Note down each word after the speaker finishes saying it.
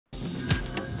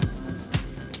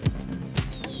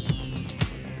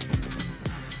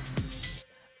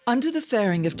Under the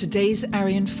fairing of today's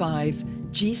Ariane 5,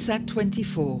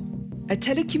 GSAT-24, a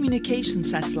telecommunications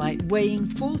satellite weighing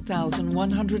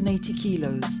 4,180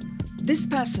 kilos. This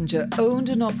passenger, owned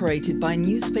and operated by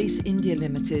NewSpace India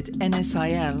Limited,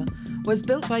 NSIL, was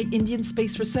built by Indian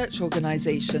Space Research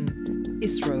Organisation,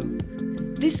 ISRO.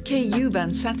 This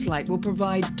Ku-band satellite will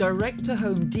provide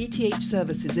direct-to-home DTH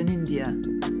services in India.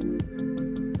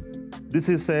 This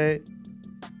is a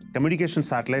communication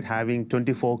satellite having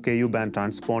 24 Ku-band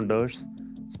transponders,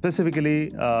 specifically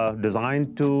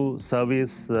designed to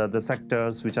service the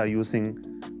sectors which are using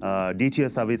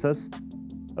DTH services.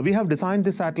 We have designed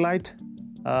this satellite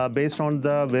based on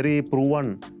the very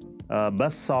proven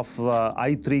bus of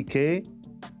I3K.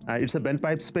 It's a bent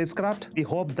pipe spacecraft. We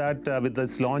hope that with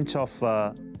this launch of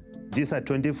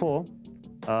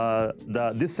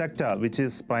GSAT-24, this sector, which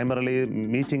is primarily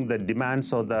meeting the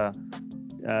demands of the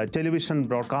television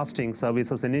broadcasting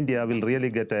services in India, will really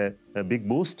get a big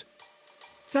boost.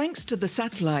 Thanks to the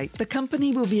satellite, the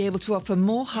company will be able to offer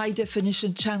more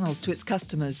high-definition channels to its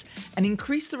customers and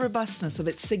increase the robustness of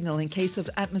its signal in case of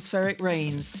atmospheric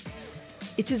rains.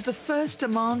 It is the first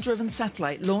demand-driven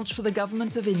satellite launched for the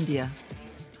government of India.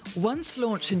 Once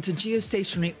launched into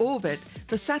geostationary orbit,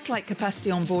 the satellite capacity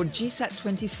on board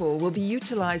GSAT-24 will be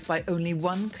utilized by only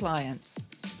one client.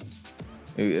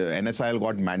 NSIL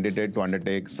got mandated to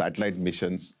undertake satellite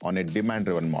missions on a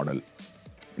demand-driven model.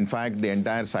 In fact, the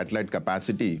entire satellite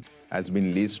capacity has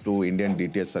been leased to Indian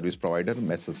DTH service provider,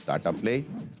 Messrs. DataPlay,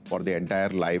 for the entire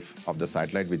life of the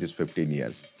satellite, which is 15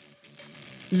 years.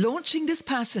 Launching this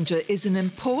passenger is an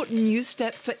important new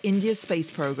step for India's space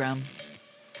program.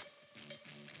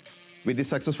 With the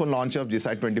successful launch of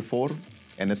GSAT-24,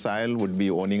 NSIL would be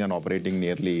owning and operating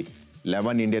nearly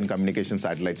 11 Indian communication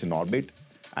satellites in orbit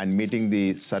and meeting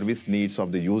the service needs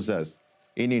of the users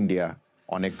in India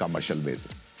on a commercial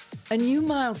basis. A new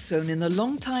milestone in the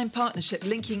long-time partnership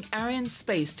linking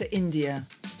Arianespace to India.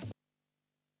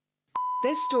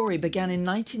 Their story began in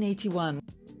 1981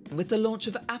 with the launch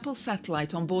of Apple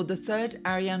satellite on board the third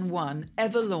Ariane 1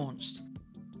 ever launched.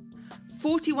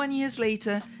 41 years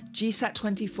later,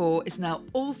 GSAT-24 is now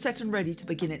all set and ready to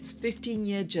begin its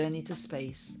 15-year journey to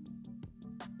space.